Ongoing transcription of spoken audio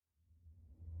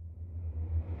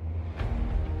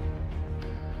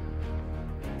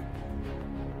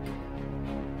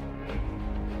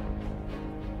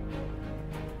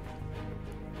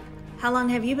How long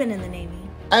have you been in the Navy?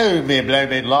 Oh, me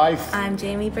bloated life. I'm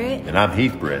Jamie Britt. And I'm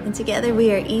Heath Britt. And together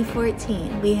we are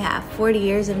E14. We have 40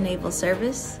 years of naval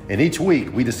service. And each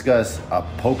week we discuss a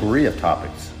potpourri of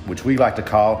topics, which we like to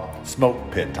call smoke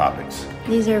pit topics.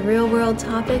 These are real world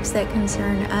topics that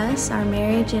concern us, our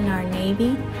marriage, and our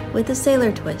Navy with a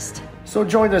sailor twist. So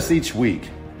join us each week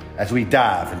as we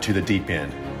dive into the deep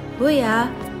end.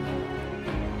 Booyah!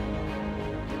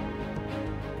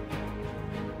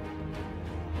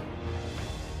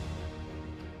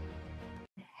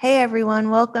 Hey everyone,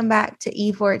 welcome back to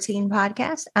E14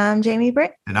 Podcast. I'm Jamie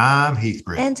Britt. And I'm Heath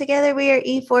Britt. And together we are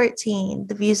E14.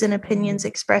 The views and opinions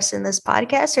expressed in this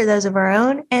podcast are those of our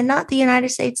own and not the United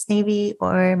States Navy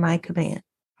or my command.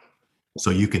 So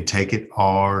you can take it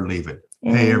or leave it.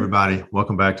 Hey everybody,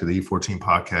 welcome back to the E14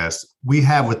 Podcast. We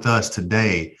have with us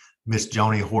today Miss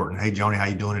Joni Horton. Hey Joni, how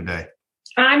you doing today?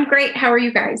 I'm great. How are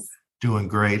you guys? Doing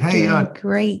great. Hey,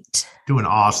 great. Doing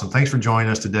awesome. Thanks for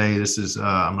joining us today. This is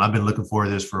I've been looking forward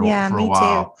to this for a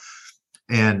while.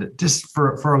 Too. And just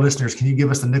for our listeners, can you give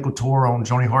us the nickel tour on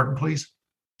Joni Horton, please?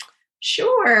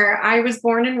 Sure. I was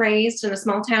born and raised in a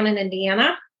small town in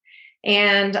Indiana,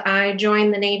 and I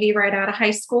joined the Navy right out of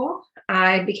high school.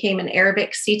 I became an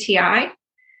Arabic CTI.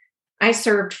 I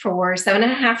served for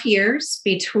 7.5 years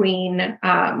between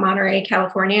Monterey,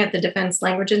 California at the Defense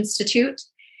Language Institute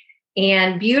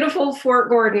and beautiful Fort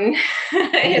Gordon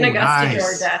in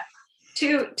Augusta,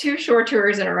 Georgia. Two shore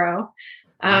tours in a row.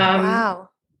 Wow.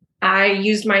 I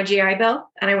used my GI Bill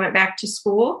and I went back to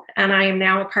school, and I am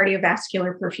now a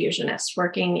cardiovascular perfusionist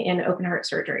working in open heart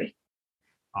surgery.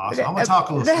 Awesome. I'm going to talk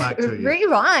a little smack to you.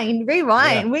 Rewind.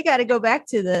 Yeah. We got to go back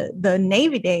to the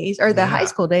Navy days or the high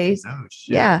school days. Oh,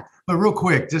 shit. Yeah. But real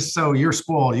quick, just so you're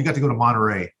spoiled, you got to go to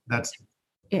Monterey.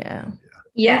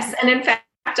 Yes. And in fact,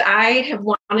 I have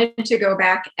wanted to go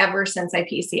back ever since I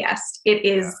PCS'd. It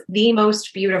is the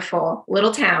most beautiful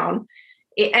little town.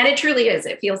 And it truly is.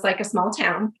 It feels like a small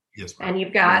town. Yes, and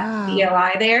you've got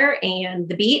DLI there and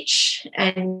the beach,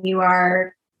 and you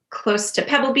are close to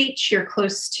Pebble Beach. You're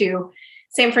close to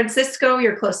San Francisco.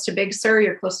 You're close to Big Sur.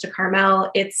 You're close to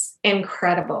Carmel. It's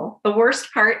incredible. The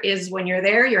worst part is when you're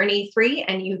there, you're an E3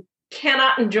 and you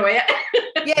cannot enjoy it.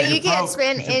 Yeah, you can't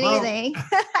spend anything.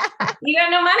 You got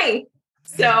no money.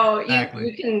 So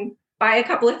you can buy a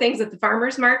couple of things at the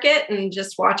farmer's market and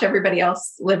just watch everybody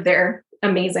else live their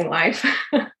amazing life.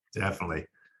 Definitely.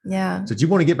 Yeah. So did you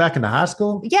want to get back into high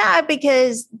school? Yeah,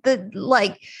 because it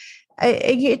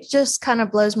just kind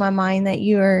of blows my mind that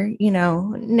you're,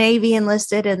 Navy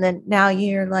enlisted, and then now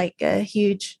you're like a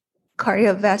huge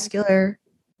cardiovascular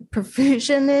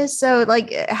perfusionist. So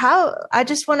I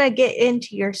just want to get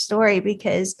into your story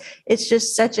because it's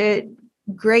just such a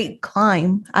great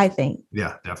climb, I think.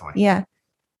 Yeah, definitely. Yeah.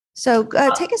 So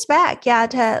take us back. Yeah.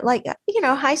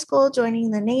 To high school,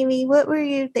 joining the Navy. What were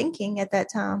you thinking at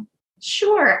that time?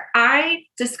 Sure. I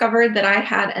discovered that I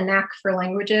had a knack for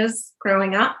languages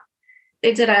growing up.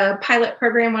 They did a pilot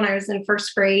program when I was in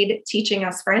first grade teaching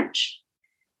us French.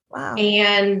 Wow.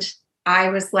 And I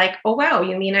was like, oh, wow,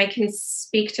 you mean I can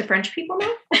speak to French people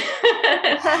now?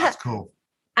 That's cool.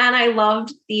 And I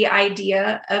loved the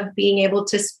idea of being able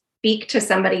to speak to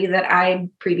somebody that I'd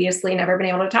previously never been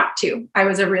able to talk to. I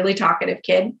was a really talkative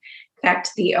kid. In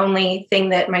fact, the only thing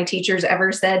that my teachers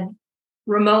ever said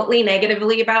remotely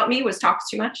negatively about me was talks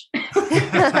too much.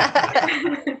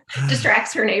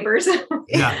 Distracts her neighbors.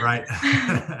 Yeah, right.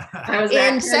 I was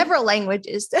in several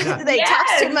languages. Yeah. They talk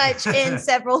too much in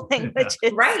several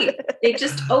languages. Right. It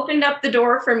just opened up the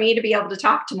door for me to be able to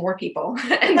talk to more people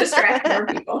and distract more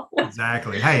people.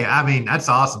 Exactly. Hey, I mean, that's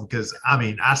awesome because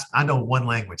I know one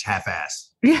language half-ass.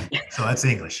 Yeah. So that's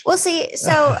English. Well, see,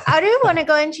 so I do want to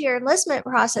go into your enlistment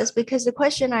process because the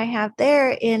question I have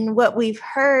there in what we've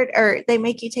heard, or they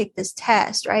make you take this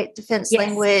test, right? Defense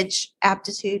language,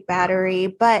 aptitude, battery,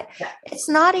 but it's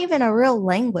not even a real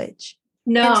language.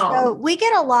 No. And so we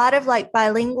get a lot of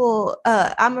bilingual,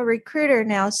 I'm a recruiter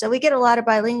now. So we get a lot of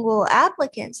bilingual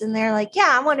applicants and they're like,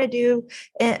 yeah, I want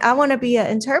to be an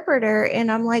interpreter.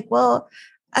 And I'm like, well,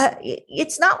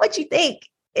 it's not what you think.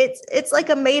 It's like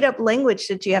a made up language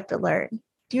that you have to learn.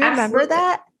 Do you remember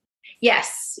that?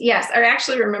 Yes. I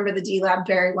actually remember the DLAB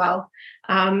very well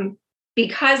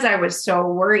because I was so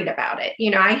worried about it.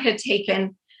 I had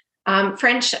taken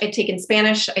French, I'd taken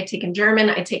Spanish, I'd taken German,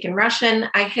 I'd taken Russian.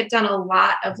 I had done a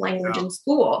lot of language in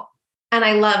school and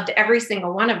I loved every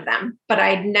single one of them, but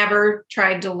I'd never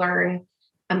tried to learn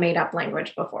a made up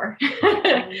language before.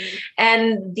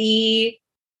 And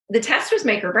the test was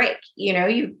make or break.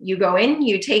 You go in,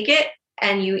 you take it,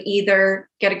 and you either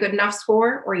get a good enough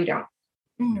score or you don't.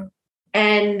 Mm-hmm.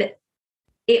 And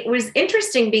it was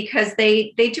interesting because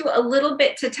they do a little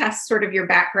bit to test sort of your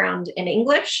background in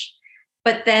English,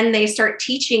 but then they start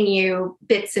teaching you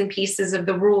bits and pieces of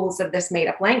the rules of this made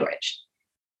up language.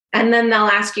 And then they'll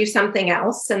ask you something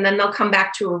else, and then they'll come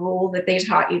back to a rule that they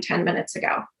taught you 10 minutes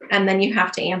ago. And then you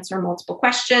have to answer multiple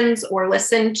questions or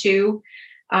listen to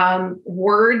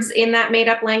words in that made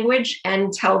up language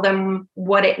and tell them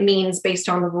what it means based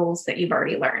on the rules that you've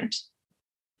already learned.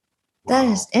 That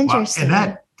is interesting. Wow.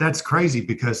 And that's crazy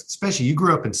because especially you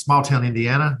grew up in small town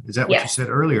Indiana. Is that what you said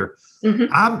earlier?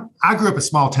 Mm-hmm. I grew up in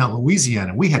small town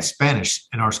Louisiana. We had Spanish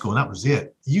in our school, and that was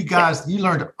it. You guys, you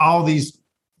learned all these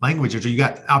languages, or you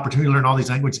got the opportunity to learn all these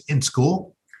languages in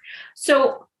school?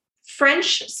 So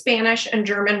French, Spanish, and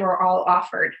German were all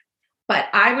offered. But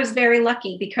I was very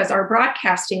lucky because our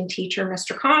broadcasting teacher,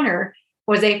 Mr. Connor,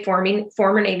 was a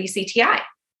former Navy CTI,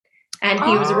 and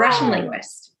he was a Russian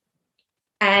linguist.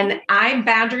 And I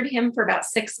badgered him for about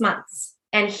 6 months,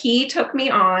 and he took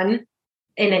me on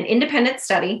in an independent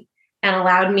study and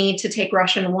allowed me to take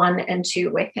Russian 1 and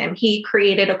 2 with him. He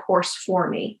created a course for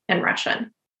me in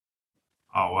Russian.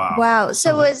 Oh, wow. Wow.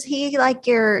 So was he like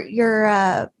your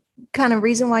kind of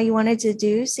reason why you wanted to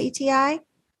do CTI?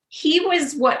 He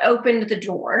was what opened the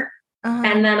door.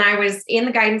 And then I was in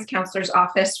the guidance counselor's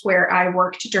office where I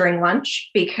worked during lunch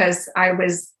because I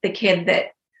was the kid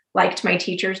that liked my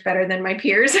teachers better than my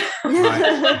peers.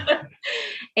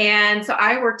 And so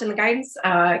I worked in the guidance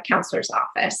counselor's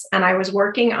office, and I was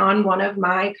working on one of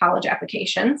my college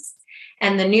applications.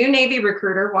 And the new Navy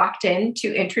recruiter walked in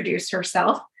to introduce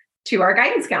herself to our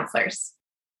guidance counselors.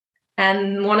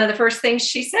 And one of the first things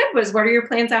she said was, "What are your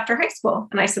plans after high school?"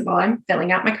 And I said, "Well, I'm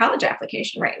filling out my college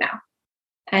application right now."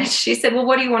 And she said, "Well,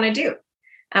 what do you want to do?"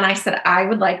 And I said, "I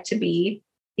would like to be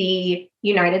the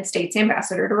United States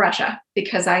ambassador to Russia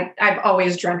because I've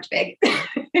always dreamt big."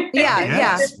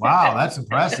 Yes. Wow, that's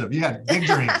impressive. You had big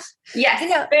dreams.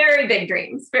 Yes, very big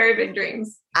dreams, very big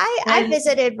dreams. I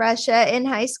visited Russia in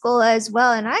high school as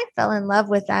well, and I fell in love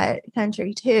with that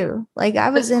country too. Like I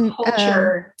was in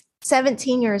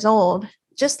 17 years old.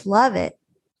 Just love it.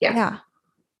 Yeah.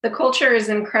 The culture is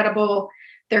incredible.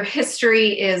 Their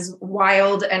history is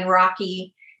wild and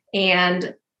rocky.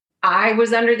 And I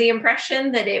was under the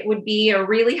impression that it would be a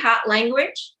really hot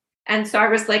language. And so I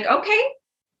was like, okay,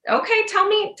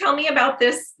 tell me about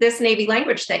this Navy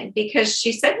language thing. Because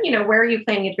she said, where are you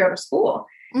planning to go to school?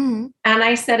 Mm-hmm. And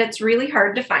I said, it's really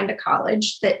hard to find a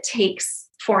college that takes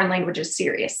foreign languages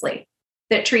seriously,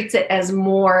 that treats it as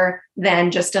more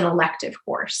than just an elective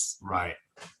course. Right.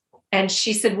 And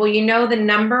she said, well, the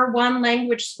number one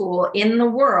language school in the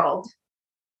world,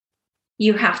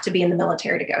 you have to be in the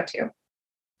military to go to.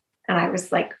 And I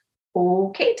was like,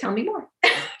 okay, tell me more.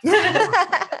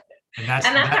 And that's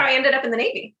how I ended up in the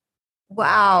Navy.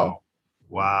 Wow.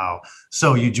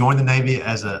 So you joined the Navy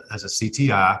as a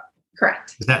CTI.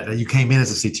 Correct. Is that you came in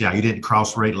as a CTI? You didn't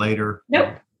cross rate later?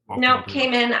 Nope.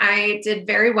 Came in. I did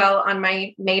very well on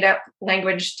my made up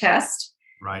language test.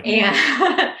 Right.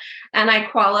 And I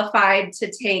qualified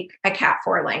to take a Cat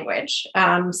 4 language.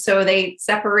 So they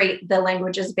separate the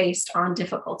languages based on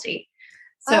difficulty.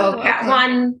 So Cat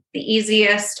 1, the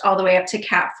easiest, all the way up to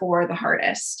Cat 4, the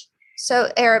hardest.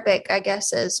 So Arabic, I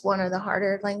guess, is one of the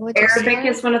harder languages. Arabic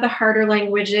is one of the harder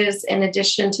languages in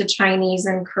addition to Chinese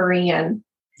and Korean.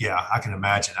 Yeah, I can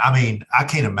imagine. I mean, I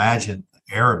can't imagine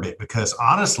Arabic because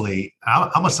honestly,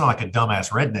 I'm gonna sound like a dumbass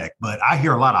redneck, but I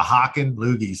hear a lot of hawking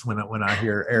loogies when I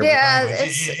hear Arabic. Yeah,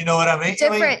 you know what I mean?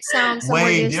 Different sounds.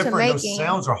 Way different. Those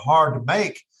sounds are hard to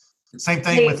make. Same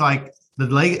thing with like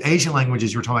the Asian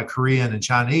languages. You were talking about Korean and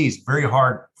Chinese. Very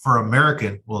hard for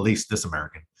American, well, at least this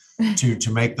American,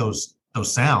 to make those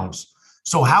sounds.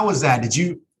 So how was that? Did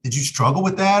you struggle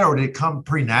with that, or did it come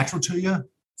pretty natural to you?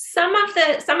 Some of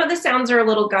the sounds are a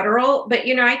little guttural, but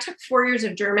I took 4 years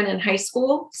of German in high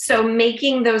school. So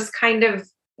making those kind of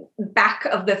back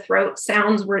of the throat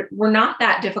sounds were not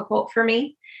that difficult for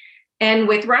me. And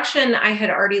with Russian, I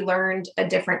had already learned a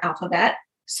different alphabet.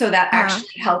 So that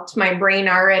actually helped. My brain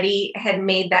already had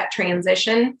made that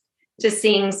transition to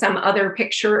seeing some other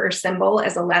picture or symbol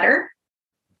as a letter.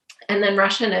 And then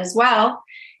Russian as well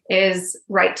is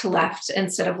right to left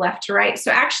instead of left to right.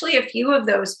 So actually a few of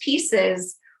those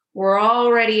pieces were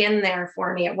already in there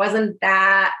for me. It wasn't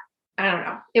that,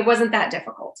 it wasn't that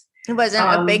difficult. It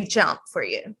wasn't a big jump for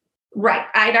you. Right.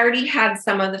 I'd already had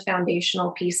some of the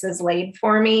foundational pieces laid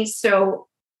for me. So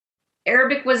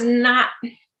Arabic was not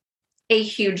a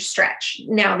huge stretch.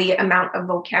 Now, the amount of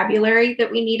vocabulary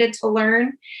that we needed to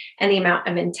learn and the amount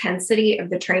of intensity of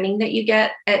the training that you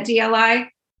get at DLI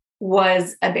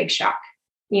was a big shock.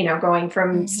 Going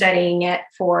from studying it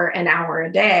for an hour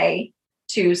a day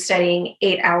to studying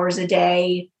 8 hours a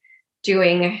day,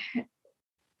 doing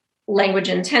language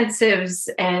intensives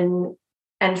and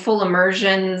full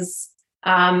immersions.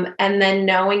 And then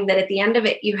knowing that at the end of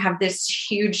it, you have this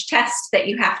huge test that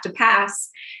you have to pass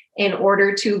in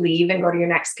order to leave and go to your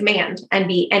next command and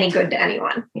be any good to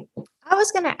anyone. I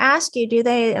was going to ask you, do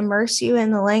they immerse you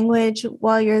in the language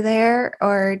while you're there,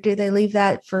 or do they leave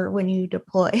that for when you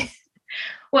deploy?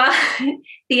 Well,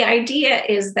 the idea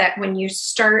is that when you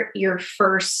start your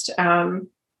first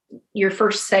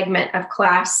segment of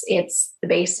class, it's the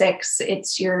basics.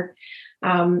 It's your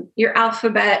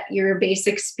alphabet, your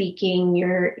basic speaking,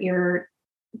 your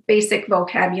basic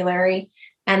vocabulary,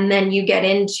 and then you get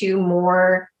into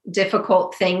more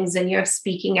difficult things, and you have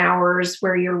speaking hours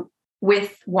where you're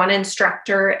with one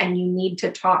instructor and you need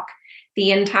to talk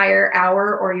the entire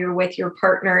hour, or you're with your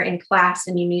partner in class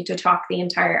and you need to talk the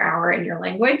entire hour in your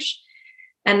language.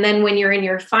 And then when you're in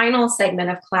your final segment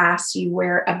of class, you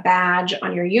wear a badge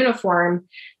on your uniform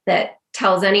that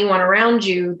tells anyone around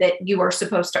you that you are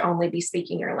supposed to only be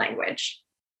speaking your language.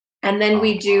 And then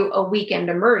we do a weekend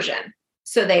immersion.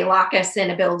 So they lock us in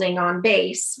a building on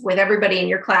base with everybody in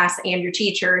your class and your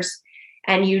teachers,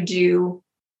 and you do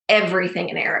everything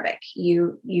in Arabic.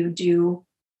 You do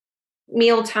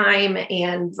meal time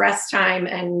and rest time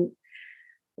and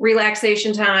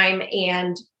relaxation time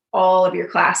and all of your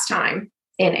class time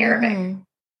in Arabic. Mm.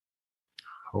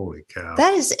 Holy cow.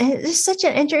 It's such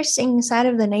an interesting side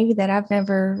of the Navy that I've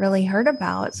never really heard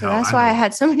about. So that's why I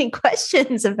had so many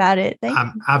questions about it.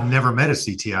 I've never met a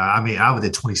CTI. I mean, I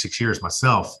did 26 years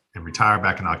myself and retired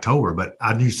back in October, but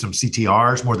I knew some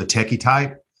CTRs, more the techie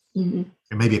type, and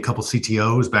maybe a couple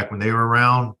CTOs back when they were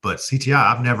around. But CTI,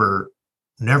 I've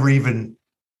never even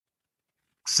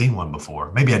seen one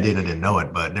before. Maybe I didn't know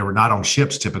it, but they were not on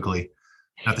ships typically,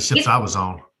 not the ships I was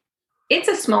on. It's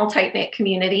a small, tight-knit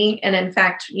community. And in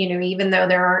fact, even though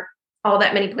there aren't all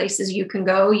that many places you can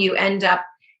go, you end up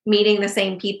meeting the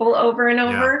same people over and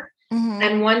over. Yeah. Mm-hmm.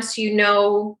 And once you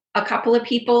know a couple of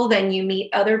people, then you meet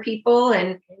other people,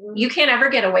 and you can't ever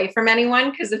get away from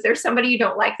anyone, because if there's somebody you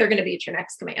don't like, they're going to be at your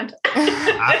next command.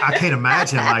 I can't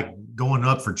imagine like going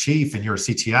up for chief and you're a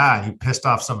CTI and you pissed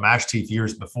off some MASH chief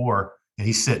years before and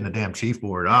he's sitting the damn chief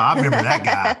board. Oh, I remember that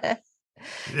guy.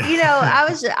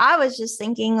 I was just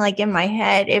thinking, like, in my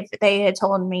head, if they had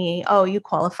told me, oh, you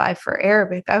qualify for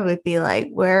Arabic, I would be like,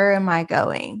 where am I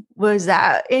going? Was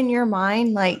that in your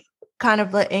mind, like kind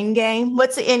of the end game?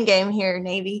 What's the end game here,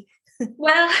 Navy?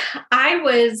 Well, I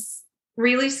was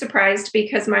really surprised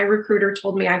because my recruiter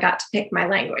told me I got to pick my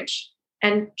language,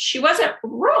 and she wasn't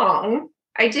wrong.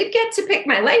 I did get to pick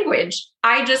my language.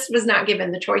 I just was not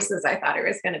given the choices I thought I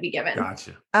was going to be given.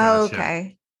 Gotcha. Oh,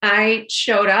 okay. I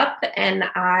showed up and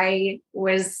I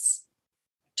was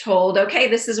told, okay,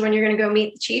 this is when you're going to go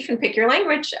meet the chief and pick your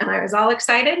language. And I was all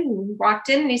excited and walked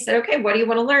in and he said, okay, what do you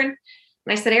want to learn? And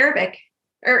I said, Arabic,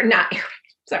 or not Arabic,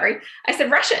 sorry. I said,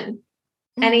 Russian.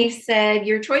 Mm-hmm. And he said,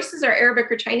 your choices are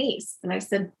Arabic or Chinese. And I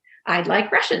said, I'd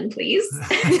like Russian, please.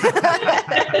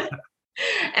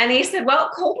 And he said,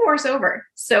 well, Cold War's over.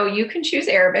 So you can choose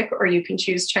Arabic or you can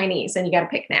choose Chinese, and you got to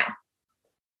pick now.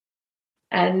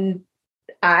 And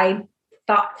I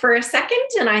thought for a second,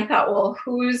 and I thought, well,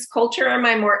 whose culture am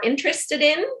I more interested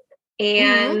in?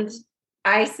 And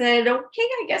I said, okay,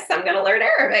 I guess I'm going to learn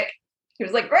Arabic. He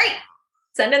was like, great,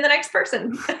 send in the next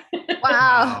person.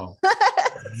 Wow.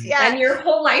 Yeah. And your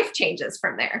whole life changes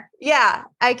from there. Yeah,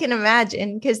 I can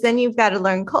imagine, because then you've got to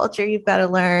learn culture. You've got to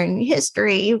learn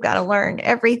history. You've got to learn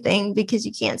everything, because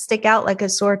you can't stick out like a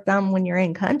sore thumb when you're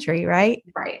in country, right?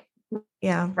 Right.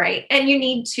 Yeah. Right. And you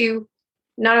need to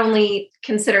not only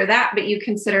consider that, but you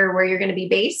consider where you're going to be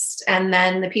based. And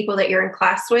then the people that you're in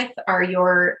class with are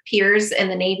your peers in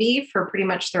the Navy for pretty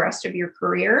much the rest of your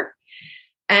career.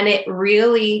 And it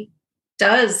really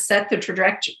does set the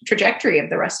trajectory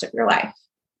of the rest of your life.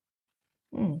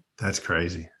 That's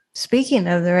crazy. Speaking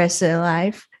of the rest of the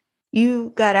life,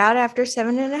 you got out after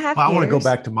 7.5 years. I want to go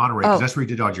back to Monterey, because that's where you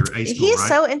did all your A school, He's right?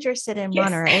 so interested in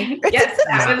Monterey. Yes.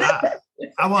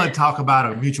 I want to talk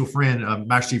about a mutual friend,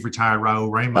 Master Chief retired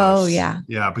Raul Ramos. Oh, yeah.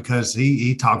 Yeah, because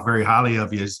he talked very highly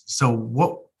of you.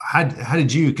 So how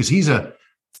did you, because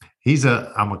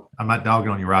I'm not dogging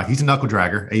on you, Rock. He's a knuckle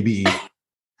dragger, ABE.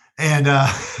 And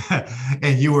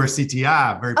you were a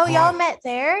CTI. Very. Oh, y'all met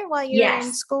there while you were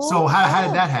in school? So how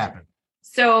did that happen?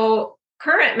 So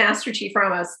current Master Chief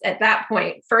Ramos, at that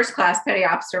point, first class Petty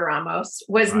Officer Ramos,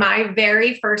 was my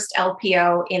very first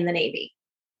LPO in the Navy.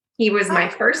 He was my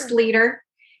first leader.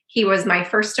 He was my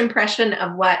first impression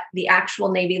of what the actual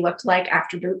Navy looked like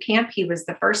after boot camp. He was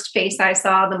the first face I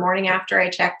saw the morning after I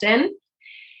checked in.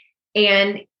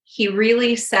 And he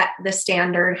really set the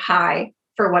standard high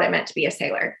for what it meant to be a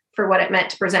sailor, for what it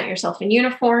meant to present yourself in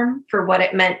uniform, for what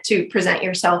it meant to present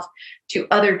yourself to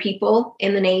other people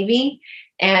in the Navy,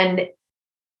 and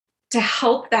to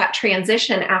help that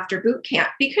transition after boot camp.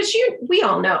 Because we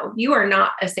all know you are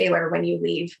not a sailor when you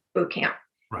leave boot camp.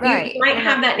 Right. You might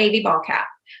have that Navy ball cap,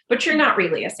 but you're not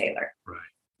really a sailor. Right.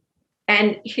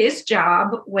 And his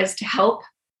job was to help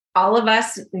all of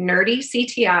us nerdy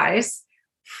CTIs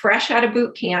fresh out of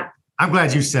boot camp. I'm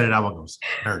glad you said it. I wasn't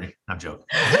nerdy. I'm joking.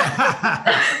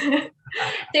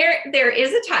 There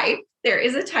is a type. There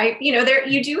is a type.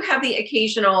 You do have the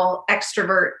occasional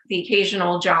extrovert, the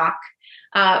occasional jock,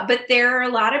 but there are a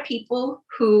lot of people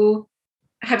who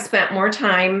have spent more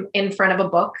time in front of a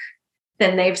book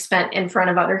than they've spent in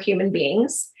front of other human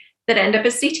beings that end up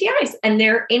as CTIs, and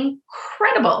they're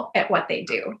incredible at what they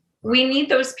do. We need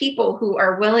those people who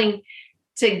are willing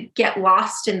to get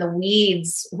lost in the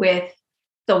weeds with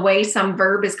the way some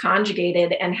verb is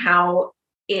conjugated and how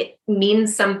it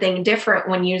means something different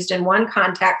when used in one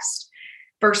context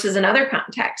versus another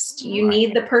context. You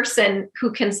need the person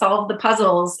who can solve the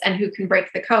puzzles and who can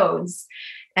break the codes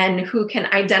and who can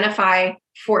identify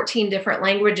 14 different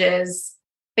languages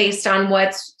based on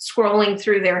what's scrolling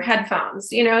through their headphones.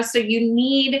 So you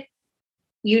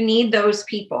need those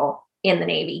people in the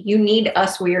Navy. You need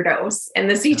us weirdos in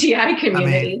the CTI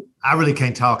community. I really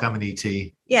can't talk. I'm an ET.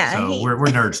 Yeah. So we're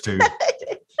nerds too.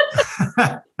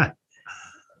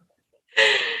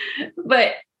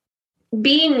 But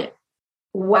being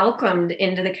welcomed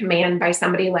into the command by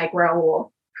somebody like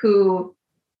Raul, who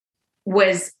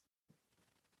was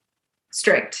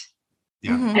strict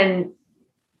and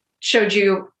showed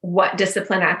you what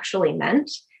discipline actually meant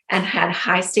and had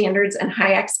high standards and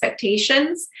high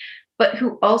expectations, but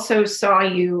who also saw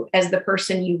you as the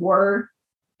person you were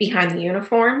behind the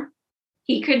uniform.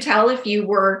 He could tell if you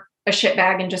were a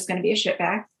shitbag and just going to be a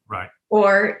shitbag. Right.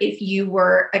 Or if you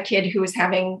were a kid who was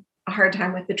having a hard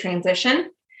time with the transition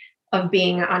of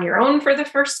being on your own for the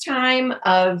first time,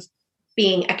 of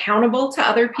being accountable to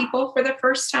other people for the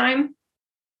first time.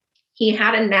 He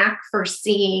had a knack for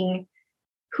seeing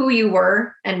who you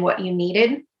were and what you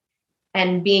needed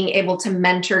and being able to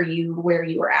mentor you where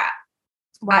you were at.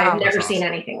 Wow, I've never seen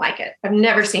anything like it. I've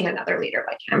never seen another leader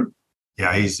like him.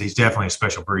 Yeah, he's definitely a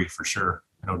special breed for sure.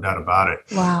 No doubt about it.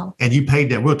 Wow. And you paid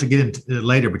that, we'll to get into it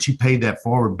later, but you paid that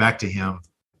forward back to him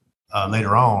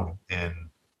later on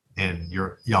in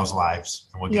y'all's lives.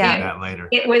 And we'll get to that later.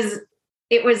 It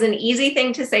was an easy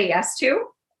thing to say yes to.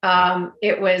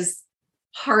 It was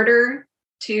harder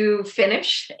to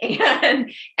finish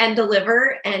and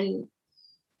deliver and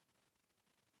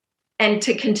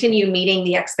to continue meeting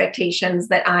the expectations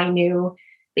that I knew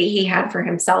that he had for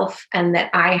himself and that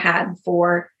I had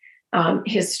for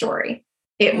his story.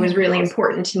 It was really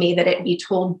important to me that it be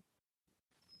told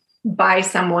by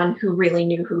someone who really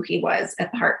knew who he was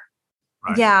at the heart.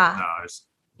 Right. Yeah. No,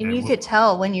 and you could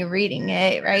tell when you're reading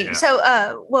it, right? Yeah.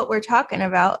 So what we're talking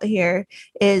about here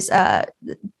is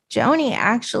Joni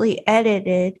actually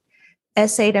edited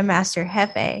Essay to Master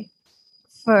Jefe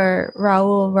for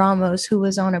Raul Ramos, who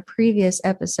was on a previous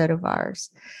episode of ours.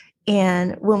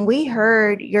 And when we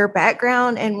heard your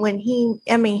background and when he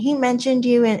mentioned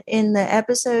you in the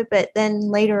episode, but then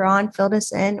later on filled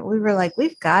us in, we were like,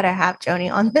 we've got to have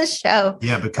Joni on this show.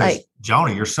 Yeah, because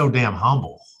Joni, you're so damn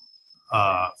humble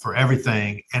for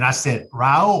everything. And I said,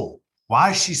 Raul, why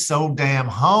is she so damn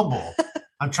humble?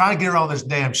 I'm trying to get her on this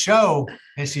damn show.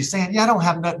 And she's saying, I don't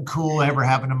have nothing cool ever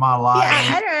happen in my life.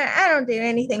 Yeah, I don't do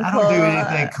anything cool. I don't do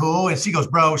anything cool. And she goes,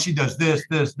 bro, she does this,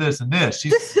 and this.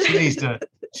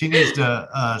 She needs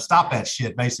to stop that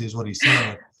shit, basically, is what he's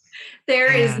saying.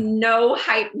 There is no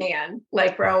hype man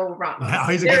like Raul Ramos. No,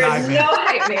 he's a good hype man. There is no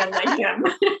hype man like him.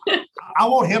 I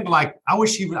want him I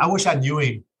wish I knew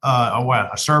him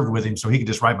I served with him so he could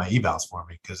just write my evals for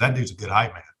me, because that dude's a good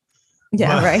hype man.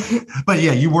 Yeah, right. But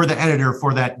yeah, you were the editor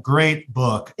for that great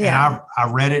book. Yeah. And I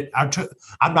read it.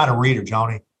 I'm not a reader,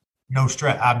 Joni. No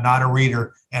stress. I'm not a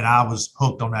reader. And I was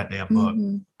hooked on that damn book.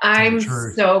 Mm-hmm. I'm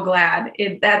so glad.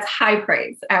 That's high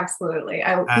praise. Absolutely.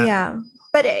 Yeah.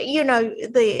 But,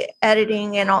 the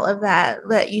editing and all of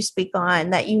that you speak on,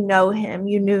 that you knew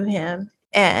him,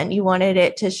 and you wanted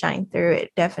it to shine through,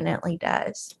 it definitely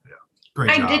does. Yeah.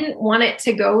 Great job. I didn't want it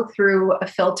to go through a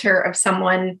filter of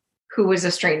someone who was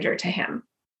a stranger to him.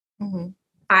 Mm-hmm.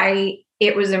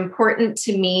 It was important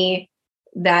to me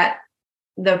that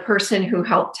the person who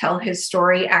helped tell his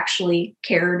story actually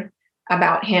cared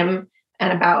about him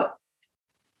and about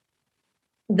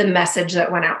the message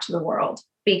that went out to the world,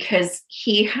 because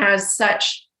he has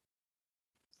such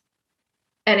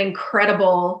an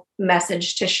incredible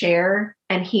message to share.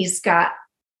 And he's got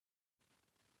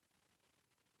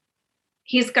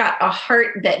he's got a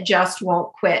heart that just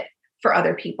won't quit for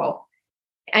other people.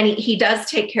 And he does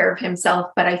take care of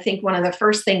himself. But I think one of the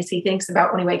first things he thinks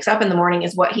about when he wakes up in the morning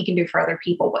is what he can do for other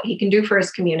people, what he can do for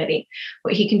his community,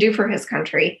 what he can do for his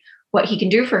country, what he can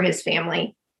do for his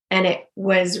family. And it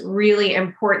was really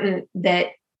important that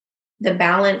the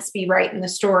balance be right in the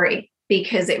story,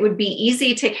 because it would be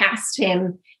easy to cast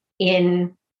him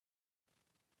in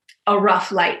a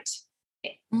rough light.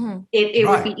 Mm-hmm. It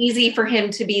right. would be easy for him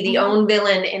to be the own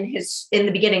villain in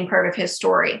the beginning part of his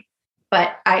story.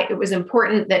 But it was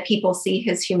important that people see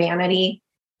his humanity,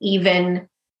 even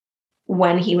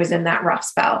when he was in that rough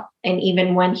spell and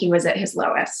even when he was at his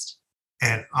lowest.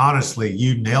 And honestly,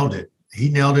 you nailed it. He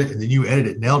nailed it. And then you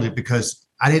edited it, nailed it, because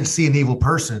I didn't see an evil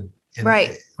person.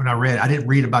 Right. When I didn't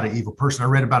read about an evil person. I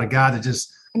read about a guy that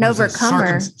just an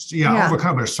overcomer.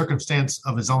 Overcomer, a circumstance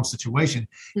of his own situation.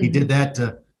 Mm-hmm. He did that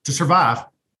to survive.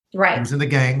 Right. He was in the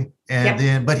gang. And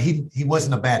then, but he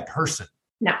wasn't a bad person.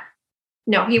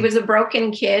 No, he was a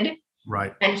broken kid.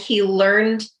 Right. And he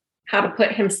learned how to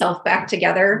put himself back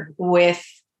together with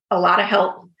a lot of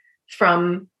help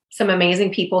from some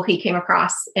amazing people he came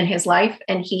across in his life.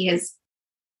 And he has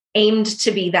aimed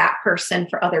to be that person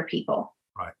for other people.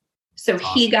 Right. So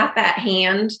he got that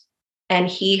hand, and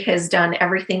he has done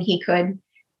everything he could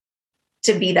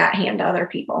to be that hand to other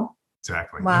people.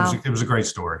 Exactly. Wow. It was a great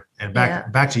story. And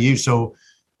back to you. So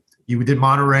you did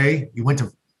Monterey. You went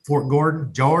to Fort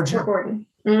Gordon, Georgia. Fort Gordon.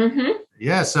 Mm-hmm.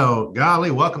 Yeah. So, golly,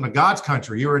 welcome to God's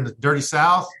country. You were in the dirty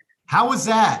South. How was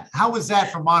that? How was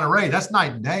that from Monterey? That's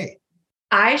night and day.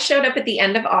 I showed up at the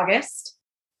end of August.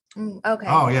 Okay.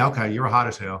 Oh, yeah. Okay. You were hot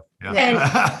as hell. Yeah.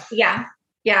 And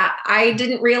yeah. I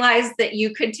didn't realize that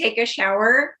you could take a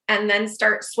shower and then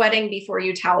start sweating before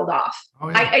you toweled off. Oh,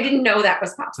 yeah. I didn't know that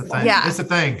was possible. It's a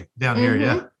thing down here.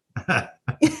 Yeah.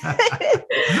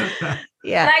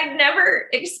 Yeah. And I'd never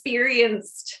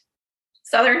experienced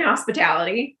Southern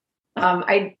hospitality.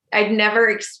 I'd never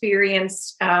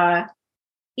experienced,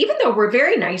 even though we're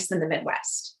very nice in the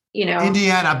Midwest,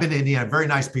 Indiana, I've been to Indiana, very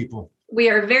nice people. We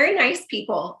are very nice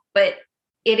people, but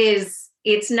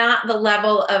it's not the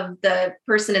level of the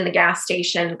person in the gas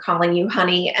station calling you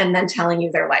honey and then telling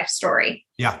you their life story.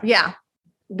 Yeah. Yeah.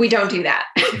 We don't do that.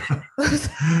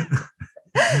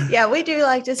 Yeah, we do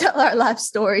like to tell our life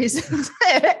stories.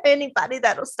 Anybody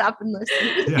that'll stop and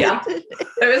listen. Yeah. It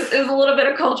was a little bit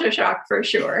of culture shock for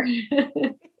sure.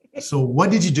 So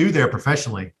what did you do there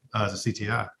professionally as a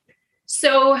CTI?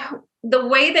 So the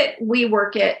way that we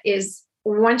work it is,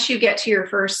 once you get to your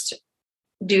first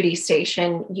duty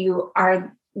station, you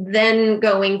are then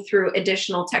going through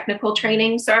additional technical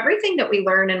training. So everything that we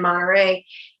learn in Monterey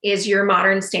is your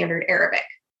modern standard Arabic.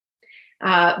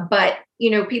 But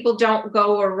people don't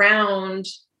go around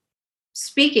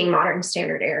speaking modern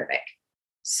standard Arabic.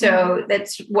 So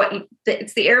it's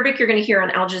the Arabic you're going to hear on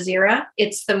Al Jazeera.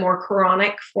 It's the more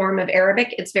Quranic form of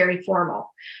Arabic. It's very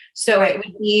formal. So it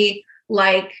would be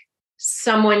like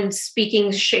someone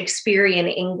speaking Shakespearean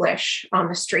English on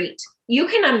the street. You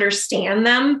can understand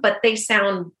them, but they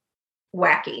sound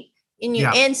wacky. And you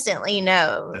instantly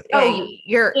know,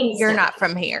 you're not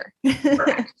from here.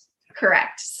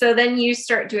 Correct. So then you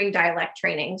start doing dialect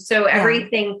training. So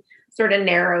everything sort of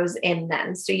narrows in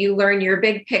then. So you learn your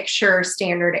big picture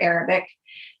standard Arabic,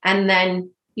 and then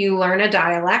you learn a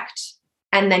dialect,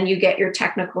 and then you get your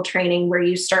technical training where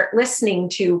you start listening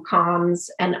to comms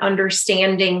and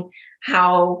understanding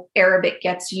how Arabic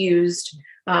gets used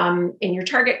in your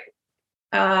target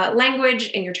language,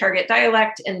 in your target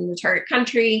dialect, in the target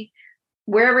country.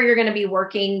 Wherever you're going to be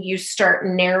working, you start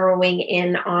narrowing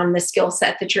in on the skill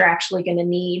set that you're actually going to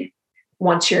need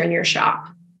once you're in your shop.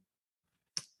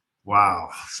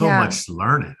 Wow. So much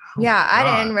learning. Oh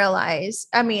I didn't realize.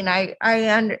 I mean,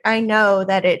 I know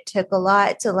that it took a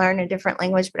lot to learn a different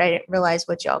language, but I didn't realize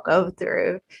what y'all go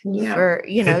through for,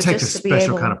 it takes just a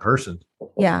special kind of person.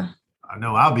 Yeah. I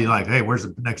know. I'll be like, hey, where's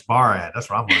the next bar at? That's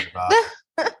what I'm worried about.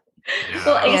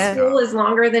 Well, school is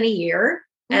longer than a year.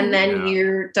 And then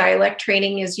your dialect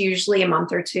training is usually a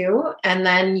month or two. And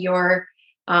then your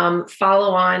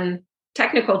follow-on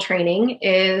technical training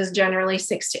is generally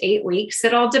 6 to 8 weeks.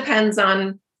 It all depends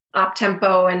on op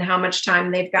tempo and how much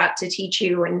time they've got to teach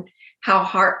you, and how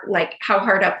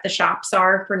hard up the shops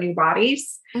are for new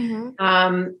bodies.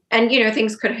 Mm-hmm. And,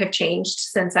 things could have changed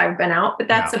since I've been out, but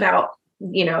that's about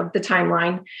the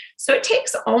timeline. So it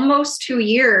takes almost 2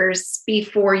 years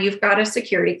before you've got a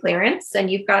security clearance and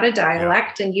you've got a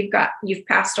dialect and you've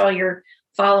passed all your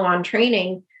follow-on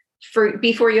training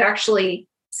before you actually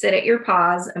sit at your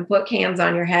paws and put cans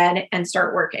on your head and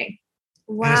start working.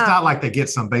 Wow. And it's not like they get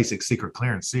some basic secret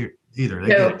clearance either. They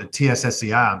get the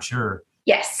TSSCI, I'm sure.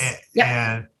 Yes.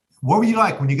 And What were you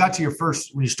like when you got to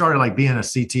when you started like being a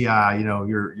CTI,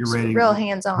 you're ready. Real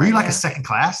hands-on. Were you like a second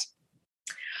class?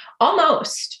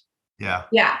 Almost. Yeah.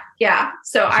 Yeah. Yeah.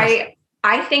 So I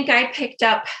think I picked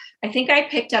up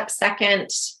second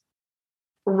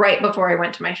right before I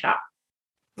went to my shop.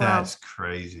 That's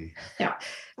crazy. Yeah.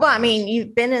 Well, I mean,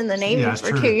 you've been in the Navy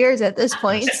for 2 years at this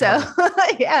point. So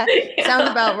yeah,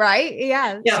 sounds about right.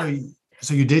 Yeah.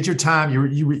 So you did your time.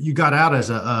 You got out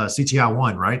as a CTI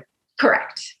 1, right?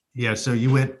 Correct. Yeah. So you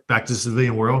went back to the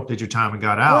civilian world, did your time and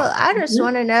got out. Well, I just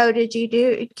want to know,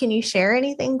 can you share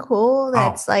anything cool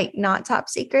that's like not top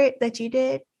secret that you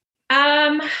did?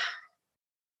 I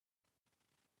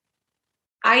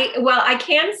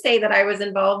can say that I was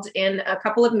involved in a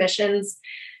couple of missions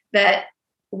that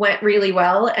went really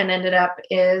well and ended up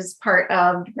as part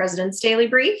of the President's Daily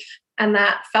Brief. And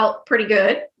that felt pretty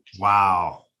good.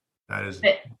 Wow. That is.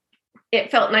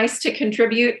 It felt nice to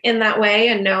contribute in that way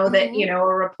and know that, a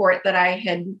report that I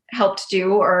had helped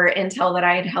do or intel that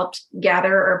I had helped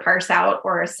gather or parse out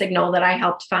or a signal that I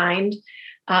helped find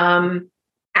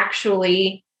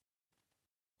actually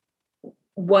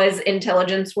was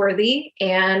intelligence worthy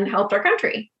and helped our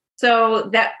country. So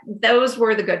those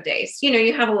were the good days.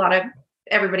 You have a lot of,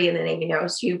 everybody in the Navy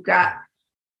knows you've got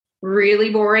really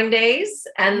boring days.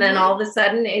 And then all of a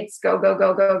sudden it's go, go,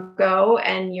 go, go, go.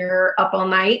 And you're up all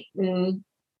night and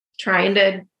trying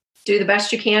to do the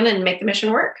best you can and make the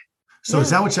mission work. So is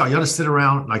that what y'all just sit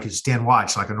around like stand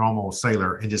watch like a normal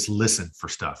sailor and just listen for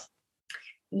stuff?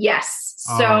 Yes.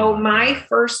 So my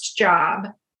first job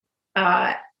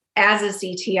as a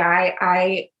CTI,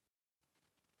 I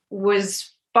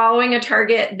was following a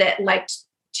target that liked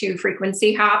to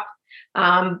frequency hop,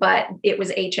 but it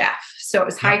was HF. So it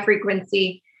was high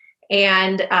frequency.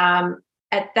 And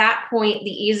at that point,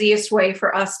 the easiest way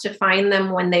for us to find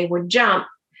them when they would jump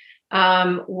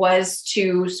was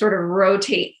to sort of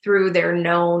rotate through their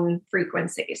known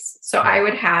frequencies. So I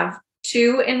would have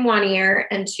 2 in one ear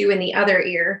and 2 in the other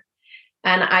ear.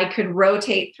 And I could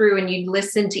rotate through and you'd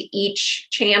listen to each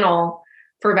channel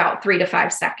for about 3 to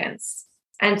 5 seconds.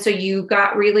 And so you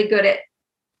got really good at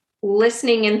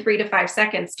listening in 3 to 5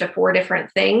 seconds to 4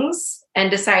 different things and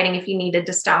deciding if you needed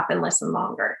to stop and listen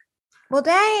longer. Well,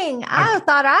 dang, I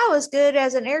thought I was good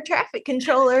as an air traffic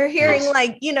controller hearing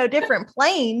different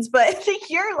planes, but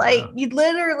you're like, you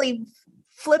literally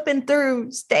flipping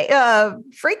through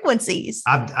frequencies.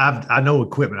 I know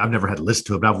equipment. I've never had to listen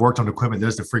to it, but I've worked on equipment.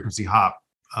 There's the frequency hop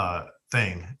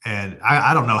thing. And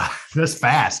I don't know. That's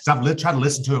fast. I've tried to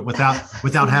listen to it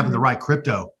without having the right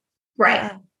crypto.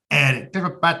 Right. And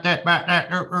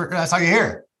that's how you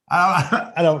hear.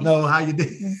 I don't know how you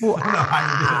did.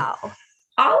 Wow.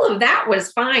 All of that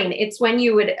was fine. It's when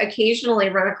you would occasionally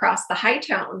run across the high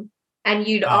tone and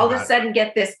you'd all of a sudden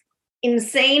get this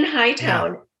insane high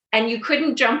tone and you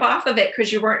couldn't jump off of it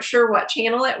because you weren't sure what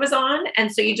channel it was on.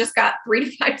 And so you just got 3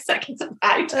 to 5 seconds of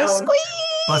high tone. So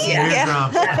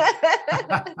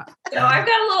I've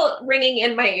got a little ringing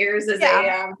in my ears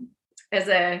as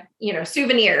a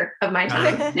souvenir of my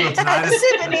time. A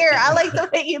souvenir. I like the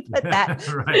way you put that.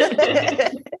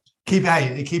 Right.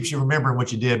 It keeps you remembering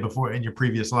what you did before in your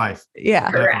previous life. Yeah.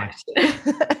 Correct.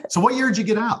 So what year did you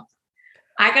get out?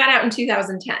 I got out in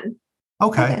 2010.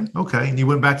 Okay. And you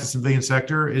went back to civilian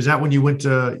sector. Is that when you went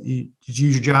did you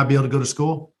use your job to be able to go to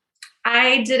school?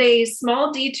 I did a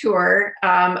small detour.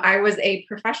 I was a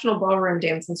professional ballroom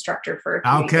dance instructor for a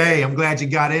few years. I'm glad you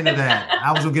got into that.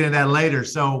 I was going to get into that later.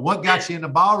 So what got you into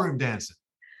ballroom dancing?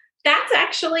 That's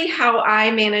actually how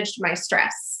I managed my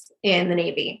stress in the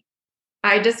Navy.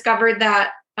 I discovered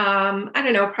that,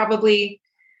 probably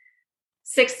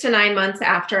 6 to 9 months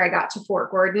after I got to Fort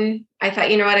Gordon. I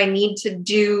thought, I need to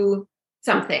do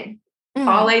something.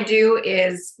 All I do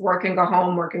is work and go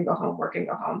home, work and go home, work and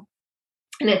go home.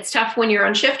 And it's tough when you're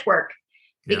on shift work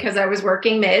because I was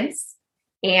working mids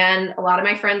and a lot of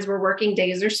my friends were working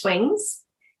days or swings.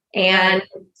 And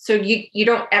so you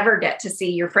don't ever get to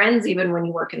see your friends, even when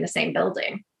you work in the same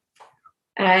building.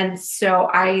 And so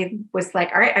I was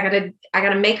like, all right, I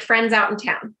gotta make friends out in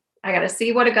town. I gotta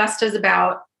see what Augusta's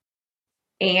about.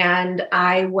 And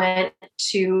I went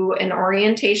to an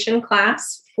orientation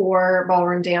class for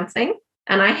ballroom dancing.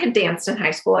 And I had danced in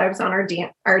high school. I was on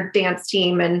our dance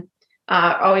team and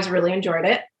always really enjoyed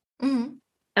it. Mm-hmm.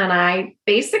 And I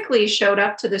basically showed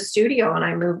up to the studio and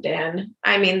I moved in.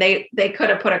 I mean, they could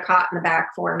have put a cot in the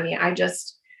back for me. I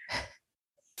just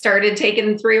started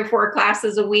taking 3 or 4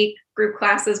 classes a week, group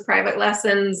classes, private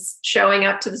lessons, showing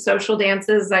up to the social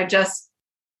dances. I just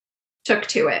took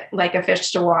to it like a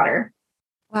fish to water.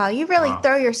 Wow, you really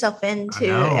throw yourself into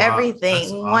everything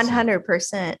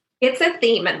 100%. It's a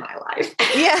theme in my life.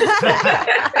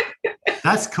 Yeah.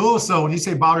 That's cool. So when you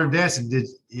say ballroom dancing,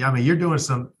 you're doing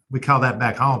some, we call that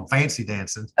back home, fancy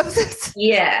dancing.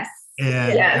 Yes.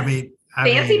 And yes.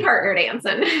 Fancy partner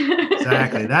dancing.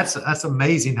 Exactly. That's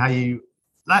amazing how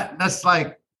that's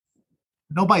like,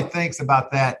 nobody thinks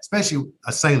about that, especially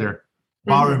a sailor.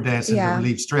 Ballroom dancing to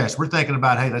relieve stress. We're thinking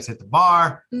about, hey, let's hit the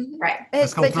bar. Right.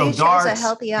 Let's go throw darts. A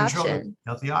healthy option.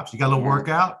 Healthy option. You got a little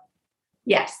workout?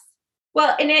 Yes.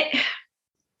 Well,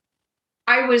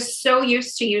 I was so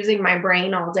used to using my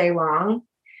brain all day long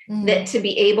that to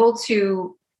be able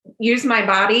to use my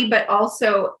body, but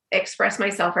also express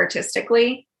myself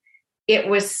artistically, it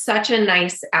was such a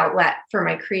nice outlet for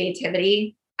my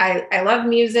creativity. I love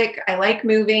music. I like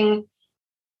moving.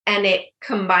 And it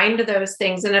combined those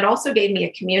things. And it also gave me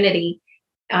a community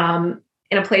in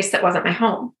a place that wasn't my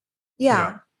home.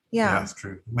 Yeah. That's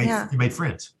true. You made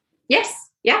friends. Yes.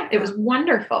 Yeah. It was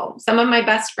wonderful. Some of my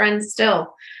best friends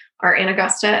still are in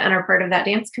Augusta and are part of that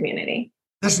dance community.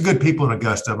 There's some good people in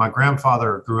Augusta. My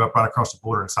grandfather grew up right across the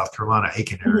border in South Carolina,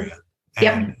 Aiken area.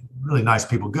 And really nice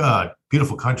people. Good,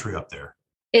 beautiful country up there.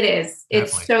 It is.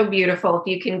 Definitely. It's so beautiful. If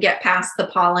you can get past the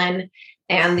pollen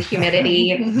and the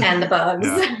humidity and the bugs.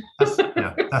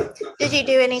 Did you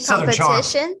do any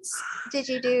competitions? Did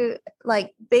you do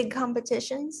like big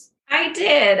competitions? I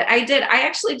did. I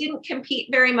actually didn't compete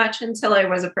very much until I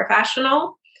was a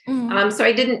professional. So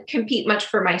I didn't compete much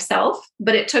for myself,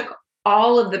 but it took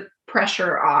all of the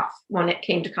pressure off when it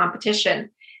came to competition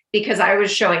because I was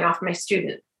showing off my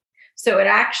student. So it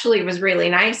actually was really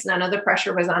nice. None of the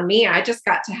pressure was on me. I just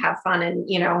got to have fun and,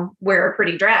 wear a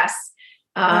pretty dress.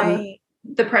 Right.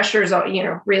 The pressure is,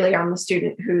 really on the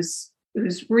student who's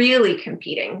really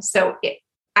competing. So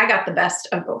I got the best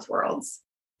of both worlds.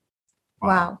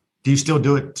 Wow. Do you still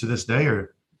do it to this day,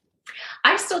 or?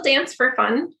 I still dance for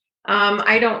fun.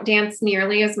 I don't dance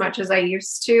nearly as much as I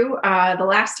used to. The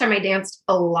last time I danced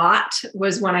a lot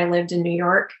was when I lived in New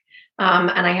York.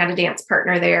 And I had a dance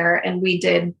partner there, and we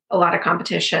did a lot of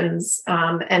competitions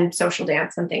and social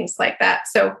dance and things like that.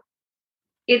 So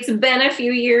it's been a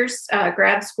few years.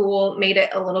 Grad school made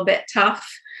it a little bit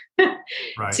tough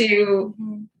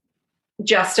to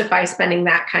justify spending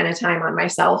that kind of time on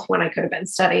myself when I could have been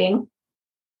studying.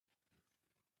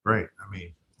 Right.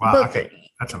 Wow.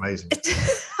 That's amazing.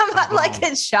 I'm like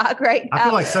in shock right now. I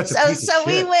feel like such a piece of shit.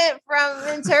 We went from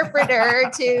interpreter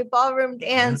to ballroom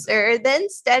dancer, then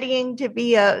studying to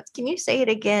be can you say it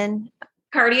again?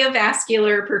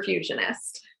 Cardiovascular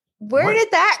perfusionist. Where did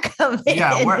that come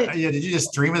in? Did you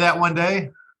just dream of that one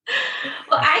day?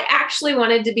 Well, I actually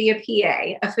wanted to be a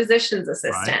PA, a physician's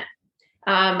assistant.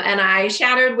 Right. And I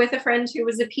chatted with a friend who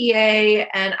was a PA,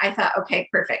 and I thought, okay,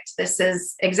 perfect. This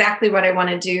is exactly what I want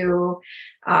to do.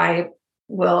 I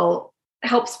will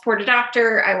help support a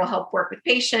doctor. I will help work with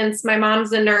patients. My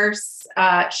mom's a nurse.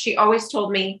 She always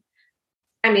told me,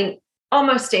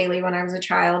 almost daily when I was a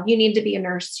child, you need to be a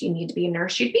nurse. You need to be a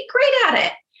nurse. You'd be great at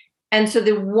it. And so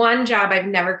the one job I've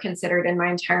never considered in my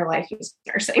entire life is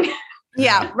nursing.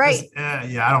 Yeah, right. I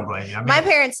don't blame you. My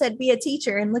parents said, be a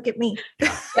teacher, and look at me.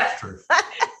 Yeah, that's true.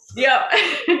 Yeah.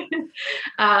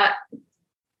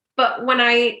 But when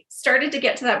I started to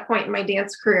get to that point in my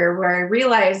dance career where I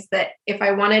realized that if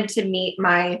I wanted to meet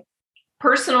my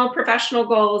personal professional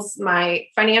goals, my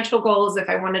financial goals, if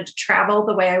I wanted to travel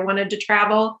the way I wanted to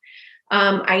travel,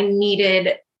 I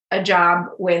needed a job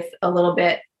with a little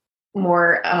bit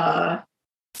more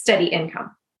steady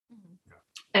income.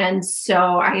 And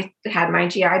so I had my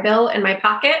GI Bill in my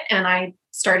pocket, and I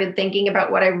started thinking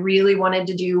about what I really wanted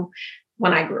to do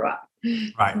when I grew up.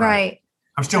 Right.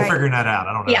 I'm still figuring that out.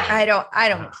 I don't know. Yeah, I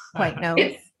don't quite know.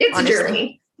 It's a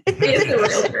journey. It's a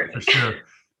real journey. For sure.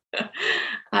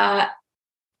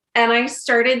 And I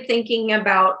started thinking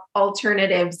about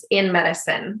alternatives in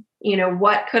medicine.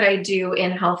 What could I do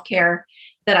in healthcare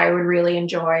that I would really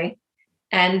enjoy?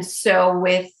 And so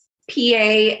with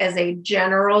PA as a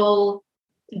general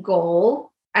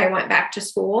goal, I went back to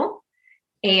school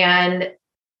and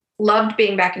loved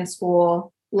being back in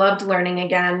school, loved learning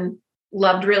again,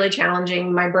 loved really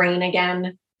challenging my brain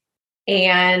again.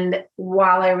 And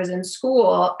while I was in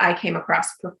school, I came across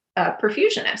a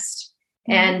perfusionist,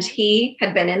 and he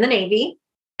had been in the Navy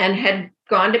and had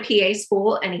gone to PA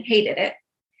school, and he hated it.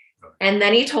 And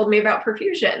then he told me about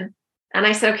perfusion. And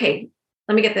I said, okay,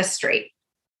 let me get this straight.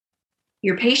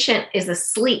 Your patient is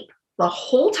asleep the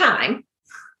whole time.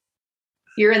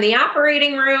 You're in the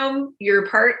operating room. You're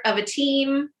part of a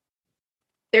team.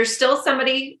 There's still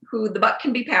somebody who the buck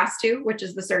can be passed to, which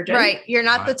is the surgeon. Right. You're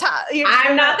not the top.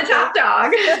 I'm not the top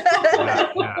dog.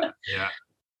 Yeah.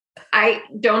 I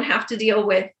don't have to deal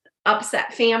with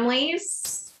upset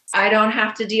families. I don't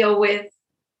have to deal with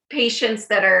patients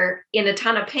that are in a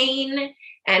ton of pain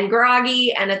and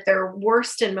groggy and at their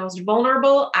worst and most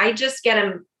vulnerable. I just get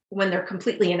them when they're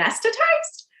completely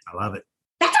anesthetized. I love it.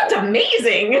 That sounds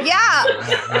amazing. Yeah.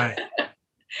 Right.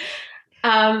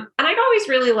 And I've always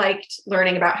really liked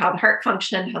learning about how the heart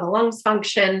functioned, how the lungs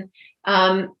function.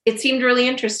 It seemed really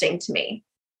interesting to me.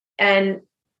 And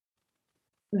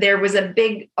there was a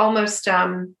big, almost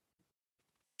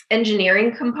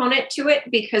engineering component to it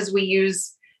because we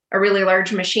use a really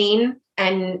large machine.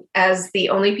 And as the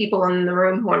only people in the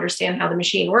room who understand how the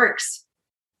machine works,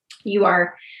 you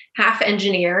are half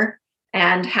engineer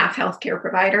and half healthcare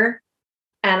provider.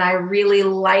 And I really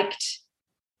liked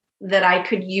that I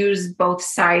could use both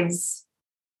sides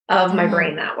of my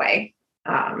brain that way.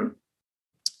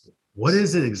 What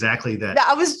is it exactly that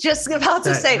I was just about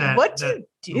to say, what do you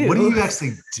do? What do you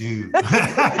actually do?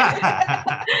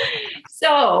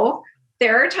 So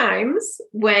there are times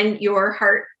when your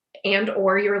heart and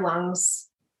or your lungs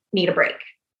need a break.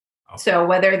 Oh. So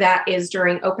whether that is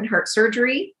during open heart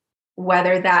surgery,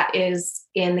 whether that is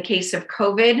in the case of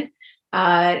COVID,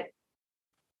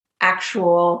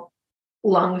 actual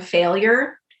lung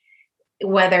failure,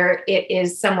 whether it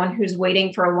is someone who's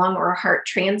waiting for a lung or a heart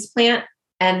transplant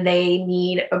and they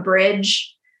need a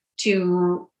bridge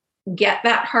to get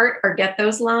that heart or get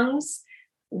those lungs,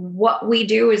 what we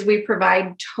do is we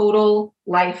provide total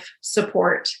life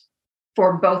support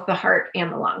for both the heart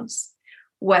and the lungs.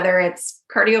 Whether it's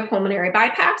cardiopulmonary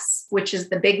bypass, which is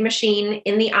the big machine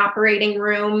in the operating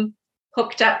room,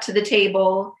 hooked up to the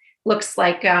table, looks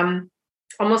like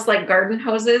almost like garden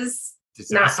hoses.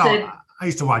 I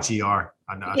used to watch ER.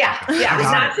 I know. Yeah.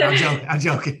 I'm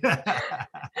joking.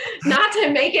 Not to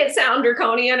make it sound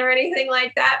draconian or anything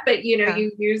like that, but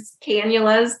you use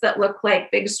cannulas that look like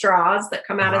big straws that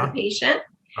come out of the patient.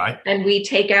 Right. And we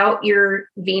take out your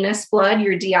venous blood,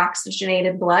 your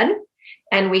deoxygenated blood,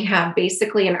 and we have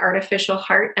basically an artificial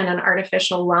heart and an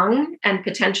artificial lung and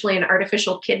potentially an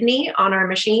artificial kidney on our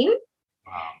machine.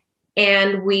 Wow.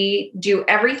 And we do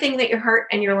everything that your heart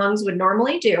and your lungs would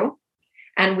normally do.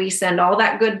 And we send all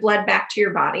that good blood back to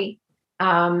your body.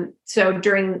 So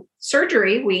during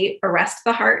surgery, we arrest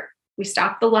the heart, we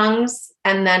stop the lungs,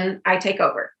 and then I take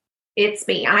over. It's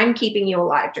me. I'm keeping you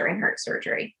alive during heart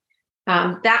surgery.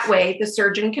 That way the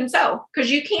surgeon can sew, because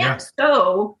you can't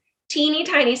sew teeny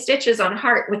tiny stitches on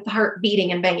heart with the heart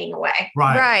beating and banging away.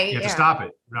 Right. You have to stop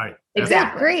it. Right.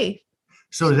 Exactly. Great.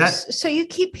 So you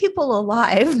keep people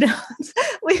alive.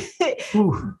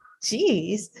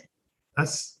 Jeez.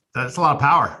 That's a lot of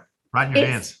power right in your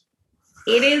hands.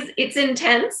 It's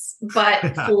intense,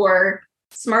 but for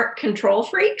smart control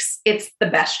freaks, it's the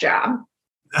best job.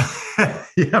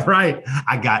 Yeah, right.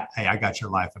 I got your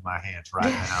life in my hands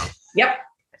right now.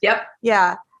 Yep.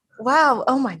 Yeah. Wow.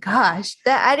 Oh my gosh.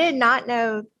 That I did not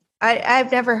know. I've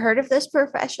never heard of this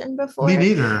profession before. Me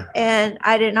neither. And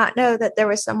I did not know that there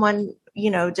was someone,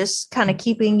 just kind of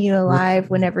keeping you alive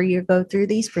whenever you go through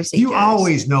these procedures. You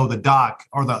always know the doc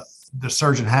or the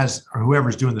surgeon has, or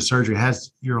whoever's doing the surgery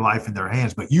has your life in their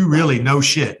hands, but you really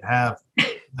have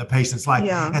the patient's life.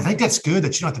 Yeah. And I think that's good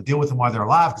that you don't have to deal with them while they're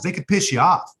alive, because they could piss you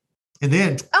off. And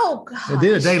then,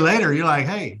 a day later, you're like,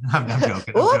 hey, I'm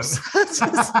joking. Oops.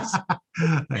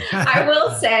 I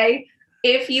will say,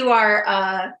 if you are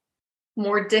a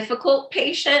more difficult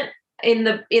patient in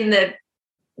the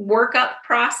workup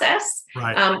process,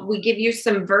 right. We give you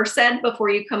some Versed before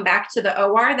you come back to the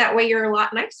OR. That way you're a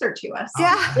lot nicer to us.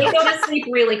 Yeah. They go to sleep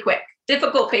really quick.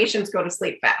 Difficult patients go to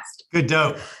sleep fast. Good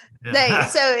dope. Yeah.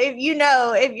 So if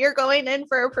you're going in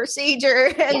for a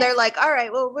procedure and they're like, all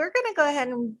right, well, we're going to go ahead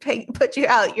and put you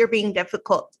out. You're being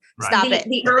difficult. Right. Stop it.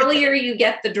 The earlier you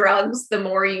get the drugs, the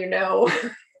more you know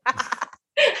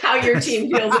how your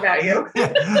team feels about you.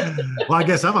 Well, I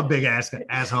guess I'm a big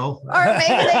asshole. Or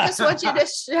maybe they just want you to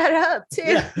shut up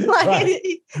too,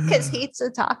 because Heath's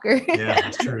a talker. Yeah,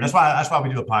 that's true. That's why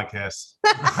we do a podcast.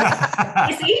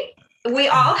 You see, we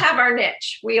all have our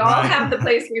niche. We all have the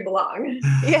place we belong.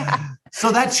 Yeah.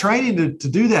 So that training to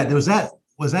do that, is that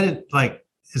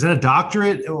a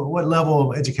doctorate? What level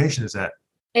of education is that?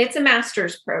 It's a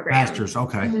master's program. Master's,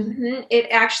 okay. Mm-hmm. It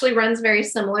actually runs very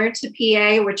similar to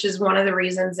PA, which is one of the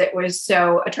reasons it was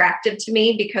so attractive to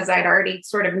me, because I'd already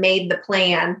sort of made the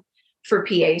plan for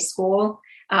PA school.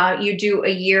 You do a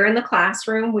year in the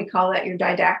classroom. We call that your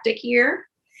didactic year.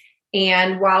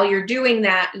 And while you're doing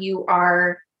that, you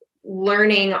are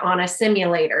learning on a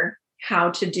simulator how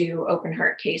to do open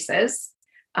heart cases.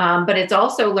 But it's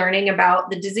also learning about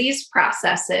the disease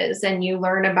processes, and you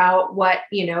learn about what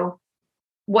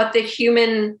the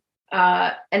human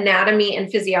anatomy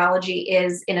and physiology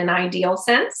is in an ideal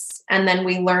sense. And then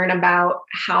we learn about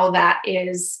how that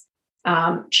is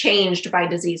changed by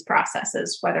disease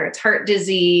processes, whether it's heart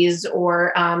disease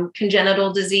or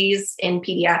congenital disease in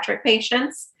pediatric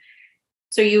patients.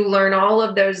 So you learn all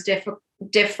of those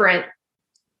different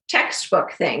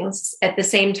textbook things at the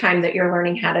same time that you're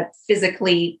learning how to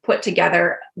physically put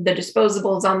together the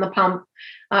disposables on the pump,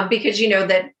 because you know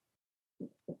that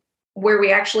where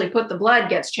we actually put the blood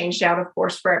gets changed out, of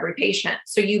course, for every patient.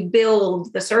 So you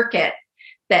build the circuit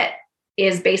that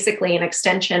is basically an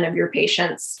extension of your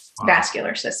patient's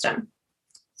vascular system.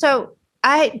 So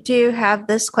I do have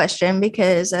this question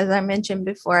because, as I mentioned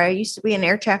before, I used to be an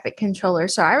air traffic controller.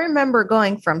 So I remember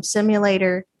going from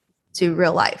simulator to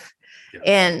real life. Yeah.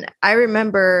 And I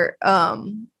remember,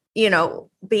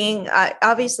 being,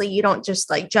 obviously you don't just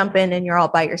like jump in and you're all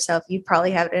by yourself. You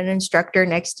probably have an instructor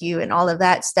next to you and all of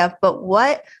that stuff. But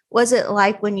what was it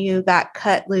like when you got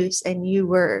cut loose and you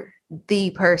were the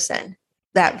person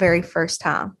that very first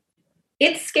time?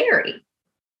 It's scary.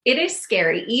 It is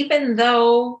scary, even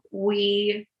though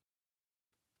we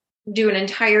do an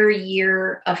entire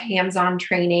year of hands-on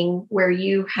training where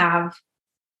you have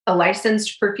a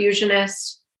licensed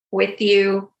perfusionist with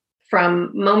you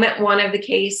from moment one of the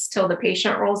case till the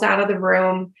patient rolls out of the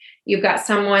room. You've got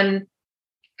someone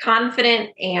confident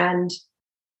and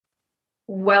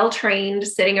well-trained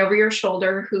sitting over your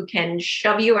shoulder who can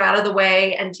shove you out of the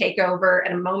way and take over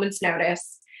at a moment's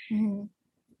notice. Mm-hmm.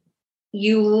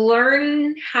 You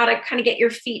learn how to kind of get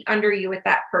your feet under you with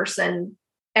that person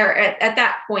or at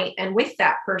that point and with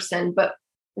that person. But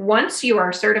once you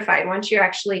are certified, once you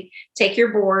actually take your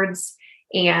boards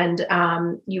and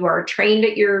you are trained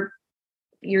at your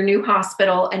new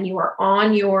hospital and you are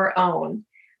on your own,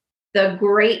 the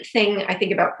great thing I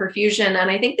think about perfusion, and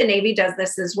I think the Navy does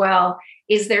this as well,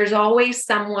 is there's always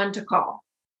someone to call.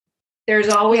 There's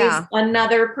always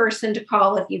another person to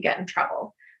call if you get in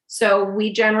trouble. So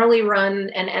we generally run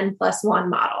an N+1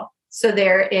 model. So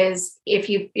there is, if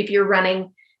you're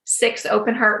running 6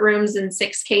 open heart rooms in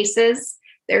 6 cases,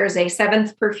 there is a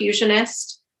 7th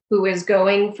perfusionist who is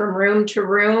going from room to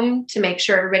room to make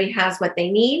sure everybody has what they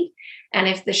need. And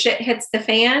if the shit hits the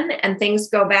fan and things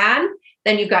go bad,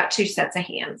 then you've got 2 sets of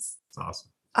hands. That's awesome.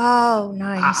 Oh,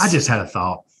 nice. I just had a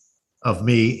thought of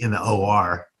me in the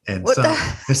OR and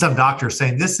some doctor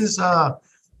saying, this is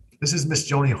Miss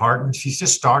Joni Harden. She's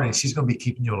just starting. She's going to be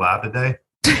keeping you alive today.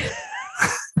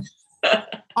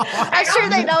 I'm sure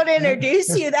they don't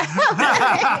introduce you that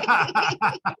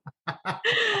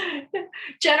way.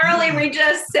 Generally, we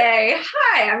just say,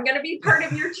 hi, I'm going to be part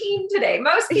of your team today.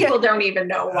 Most people don't even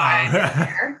know why I'm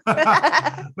there.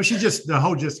 But she just,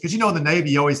 because in the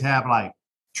Navy, you always have like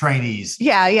trainees.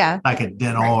 Yeah. Like at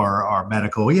dental or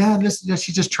medical. Yeah,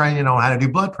 she's just training on how to do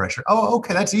blood pressure. Oh,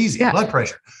 okay, that's easy. Yeah. Blood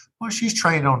pressure. Well, she's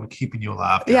trained on keeping you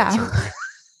alive. Yeah.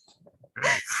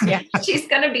 Yeah, she's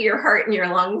going to be your heart and your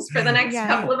lungs for the next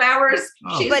couple of hours.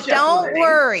 But don't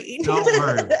worry. Don't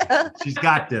worry. She's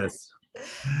got this.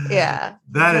 Yeah.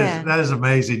 That is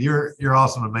amazing. You're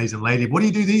awesome, amazing lady. What do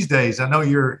you do these days? I know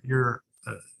you're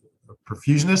a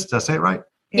perfusionist. Did I say it right?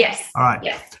 Yes. All right.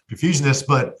 Yes. Perfusionist,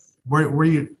 but where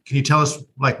you can you tell us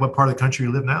like what part of the country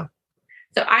you live now?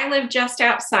 So I live just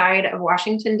outside of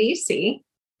Washington, D.C.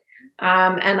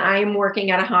 And I'm working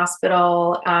at a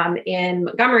hospital in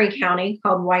Montgomery County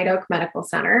called White Oak Medical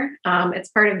Center. It's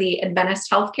part of the Adventist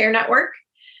Healthcare Network.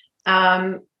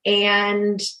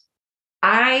 And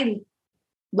I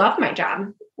love my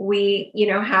job. We,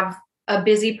 have a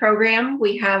busy program.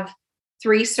 We have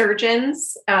 3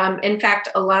 surgeons. In fact,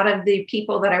 a lot of the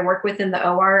people that I work with in the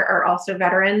OR are also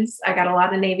veterans. I got a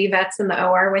lot of Navy vets in the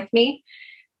OR with me.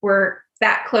 We're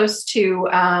that close to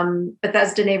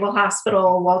Bethesda Naval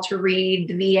Hospital, Walter Reed,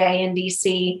 the VA in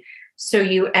DC. So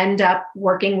you end up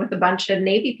working with a bunch of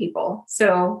Navy people.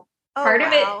 So part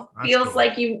of it feels cool.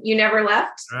 Like you never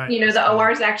left. Right. The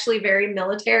OR is actually very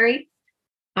military.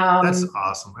 That's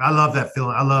awesome. I love that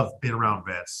feeling. I love being around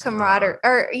vets. Camaraderie.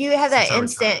 Or you have that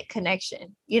instant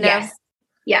connection,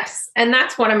 Yes. And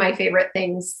that's one of my favorite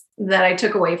things that I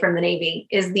took away from the Navy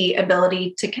is the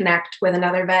ability to connect with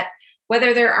another vet.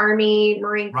 Whether they're Army,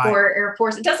 Marine Corps, Air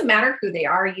Force, it doesn't matter who they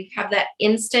are. You have that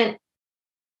instant,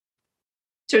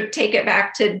 to take it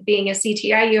back to being a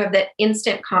CTI, you have that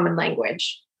instant common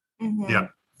language. Mm-hmm. Yeah.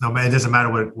 No, man, it doesn't matter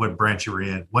what branch you're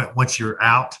in. Once you're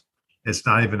out, it's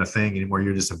not even a thing anymore.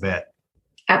 You're just a vet.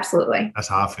 Absolutely. That's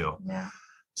how I feel. Yeah.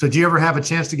 So do you ever have a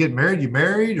chance to get married? You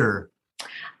married or?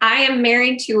 I am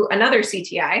married to another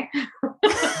CTI.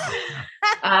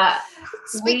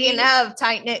 Speaking of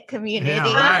tight-knit community.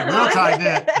 Yeah, right. Real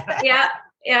tight-knit. Yeah.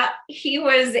 Yeah, he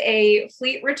was a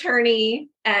fleet returnee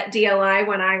at DLI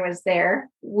when I was there.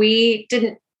 We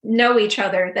didn't know each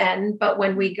other then, but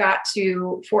when we got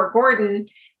to Fort Gordon,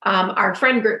 our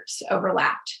friend groups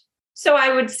overlapped. So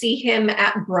I would see him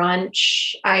at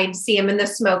brunch. I'd see him in the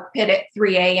smoke pit at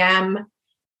 3 a.m.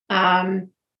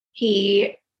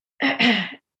 He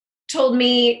told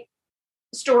me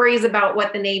stories about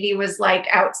what the Navy was like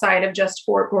outside of just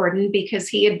Fort Gordon, because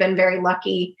he had been very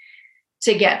lucky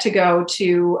to get to go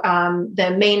to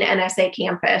the main NSA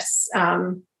campus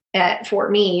at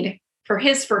Fort Meade for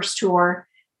his first tour.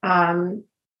 And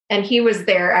he was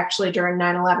there actually during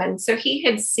 9/11. So he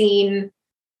had seen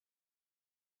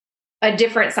a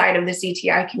different side of the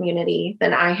CTI community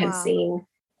than I had seen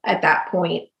at that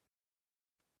point.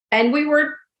 And we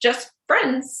were just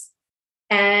friends.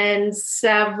 And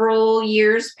several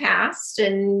years passed,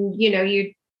 and, you know,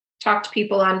 you talk to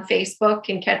people on Facebook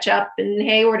and catch up and,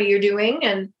 hey, what are you doing?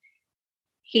 And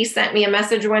he sent me a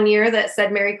message one year that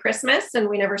said Merry Christmas, and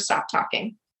we never stopped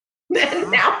talking.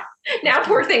 And now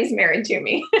poor thing's married to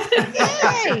me.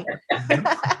 Yay!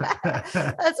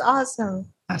 That's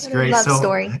awesome. That's great. Love So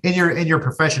story. in your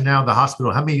profession now, the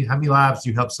hospital, how many lives do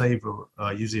you help save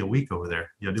usually a week over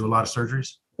there? You do a lot of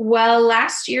surgeries? Well,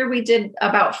 last year we did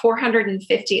about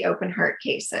 450 open heart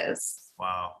cases.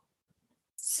 Wow.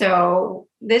 So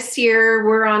this year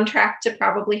we're on track to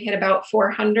probably hit about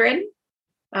 400.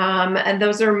 And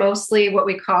those are mostly what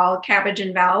we call CABG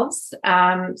and valves.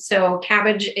 So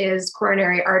CABG is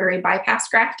coronary artery bypass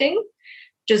grafting,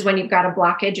 which is when you've got a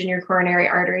blockage in your coronary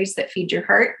arteries that feed your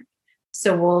heart.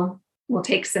 So we'll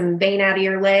take some vein out of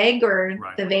your leg, or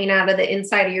the vein out of the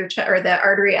inside of your chest, or the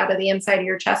artery out of the inside of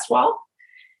your chest wall,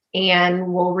 and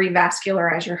we'll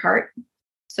revascularize your heart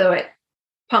so it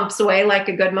pumps away like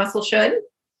a good muscle should.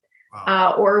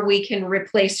 Wow. Or we can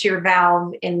replace your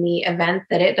valve in the event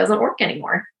that it doesn't work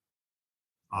anymore.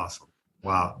 Awesome.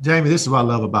 Wow. Jamie, this is what I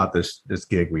love about this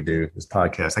gig we do, this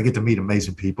podcast. I get to meet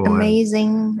amazing people.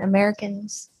 Amazing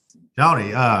Americans.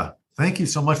 Johnny, thank you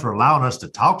so much for allowing us to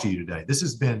talk to you today. This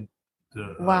has been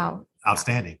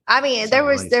outstanding. I mean,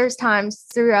 there's times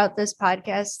throughout this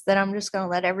podcast that I'm just going to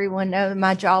let everyone know that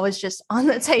my jaw was just on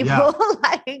the table. Yeah.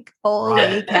 Like,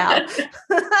 holy cow.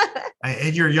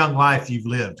 In your young life, you've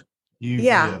lived. You've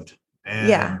lived.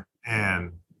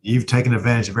 And you've taken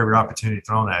advantage of every opportunity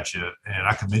thrown at you. And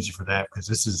I commend you for that,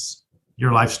 because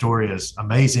your life story is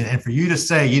amazing. And for you to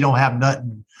say you don't have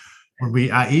nothing,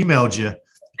 when I emailed you,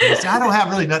 I don't have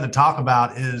really nothing to talk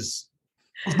about, it's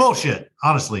bullshit,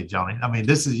 honestly, Johnny. I mean,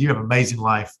 you have an amazing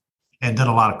life and done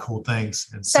a lot of cool things.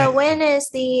 And so when is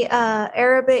the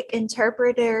Arabic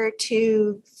interpreter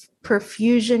to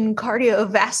perfusion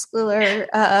cardiovascular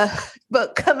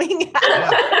book coming out?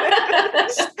 Yeah.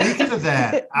 Speaking of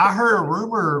that, I heard a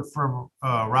rumor from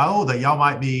Raul that y'all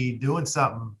might be doing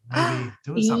something, Yes,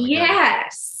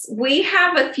 together. We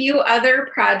have a few other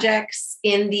projects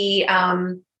in the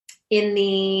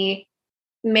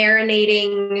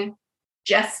marinating,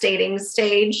 gestating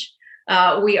stage.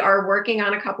 We are working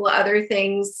on a couple of other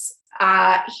things.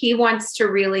 He wants to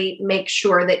really make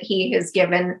sure that he has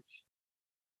given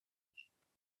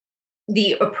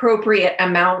the appropriate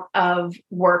amount of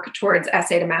work towards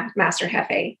essay to master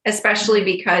Jefe, especially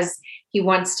because he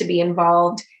wants to be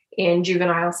involved in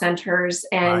juvenile centers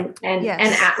and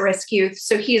at-risk youth.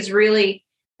 So he's really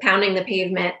pounding the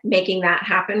pavement, making that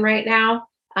happen right now.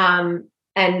 And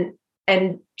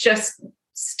just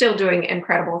still doing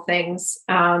incredible things.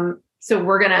 So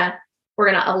we're gonna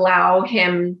allow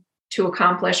him to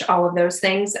accomplish all of those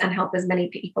things and help as many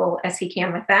people as he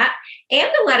can with that, and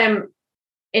to let him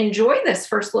enjoy this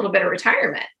first little bit of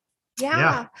retirement.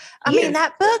 Yeah. I mean,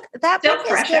 that book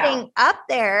is getting up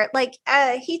there. Like,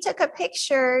 he took a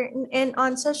picture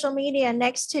on social media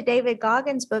next to David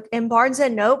Goggins' book in Barnes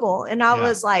and Noble. And I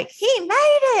was like, he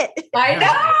made it. I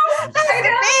know.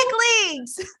 Big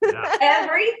leagues. Yeah.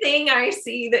 Everything I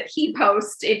see that he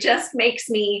posts, it just makes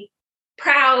me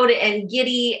proud and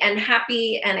giddy and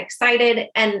happy and excited.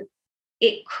 And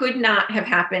it could not have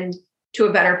happened to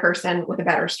a better person with a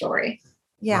better story.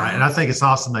 Yeah. Right. And I think it's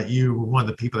awesome that you were one of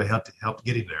the people that helped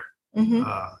get him there. Mm-hmm.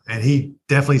 And he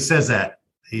definitely says that.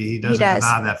 He doesn't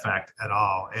deny that fact at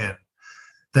all. And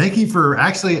thank you for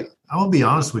actually, I want to be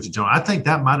honest with you, John. I think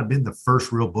that might have been the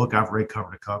first real book I've read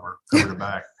cover to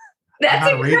back.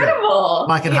 That's incredible.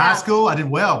 Like in high school, I did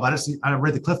well, but I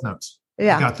read the Cliff Notes.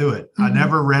 Yeah. I got through it. Mm-hmm. I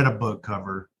never read a book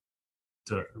cover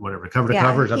to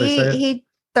cover. Is that they say? He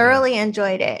thoroughly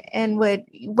enjoyed it and would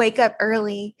wake up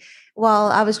early while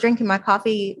I was drinking my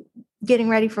coffee, getting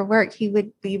ready for work. He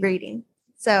would be reading.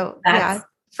 So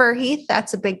for Heath,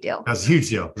 that's a big deal. That's a huge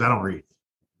deal because I don't read.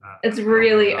 It's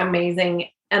really amazing.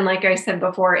 And like I said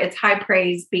before, it's high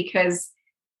praise because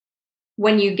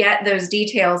when you get those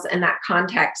details and that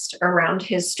context around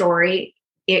his story,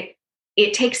 it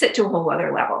takes it to a whole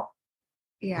other level.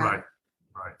 Yeah. Right.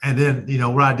 And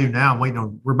then, what I do now,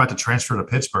 we're about to transfer to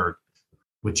Pittsburgh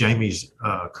with Jamie's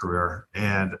career.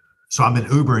 And so I'm in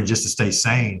Ubering just to stay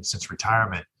sane since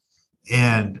retirement.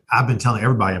 And I've been telling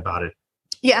everybody about it.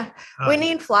 Yeah. We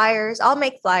need flyers. I'll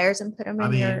make flyers and put them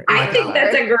in your. I think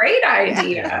that's a great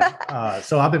idea.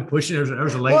 So I've been pushing.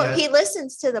 There's a lady. Well, he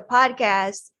listens to the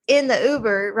podcast in the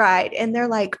Uber ride, and they're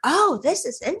like, "Oh, this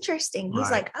is interesting." He's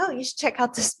like, "Oh, you should check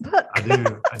out this book." I do.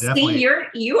 I definitely. See,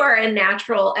 you are a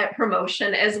natural at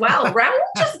promotion as well. Raul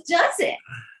just does it.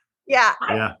 Yeah.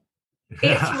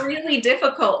 It's really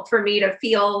difficult for me to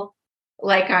feel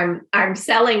like I'm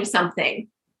selling something.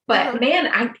 But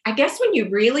man, I guess when you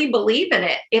really believe in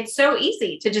it, it's so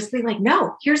easy to just be like,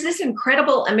 no, here's this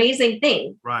incredible, amazing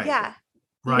thing. Right. Yeah.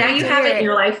 Right. Now you have it in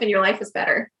your life and your life is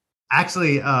better.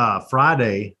 Actually,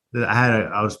 Friday,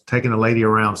 I was taking a lady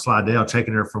around Slidell,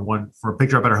 taking her for a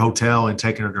picture up at her hotel and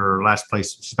taking her to her last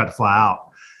place. She's about to fly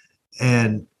out.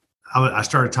 And I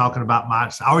started talking about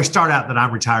I always start out that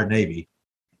I'm retired Navy.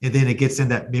 And then it gets in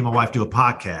that me and my wife do a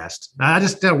podcast. Now I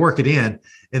just work it in.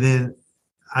 And then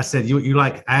I said,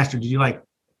 I asked her, do you like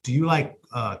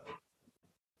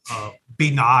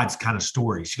beating the odds kind of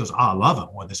stories? She goes, I love it.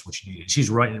 Well, this is what you need. And she's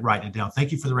writing it down.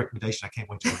 Thank you for the recommendation. I can't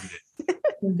wait to read it.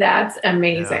 That's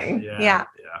amazing. Yeah.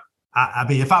 I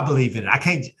mean, if I believe in it,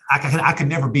 I could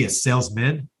never be a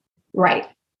salesman. Right.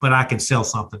 But I can sell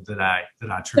something that I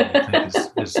truly think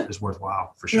is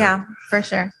worthwhile for sure. Yeah, for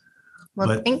sure.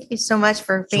 Well, thank you so much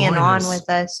for being on with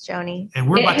us, Joni.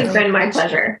 And it has been my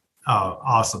pleasure. Oh,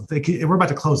 awesome. Thank you. And we're about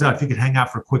to close out. If you could hang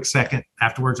out for a quick second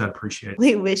afterwards, I'd appreciate it.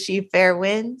 We wish you fair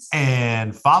winds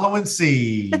and following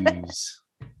seas.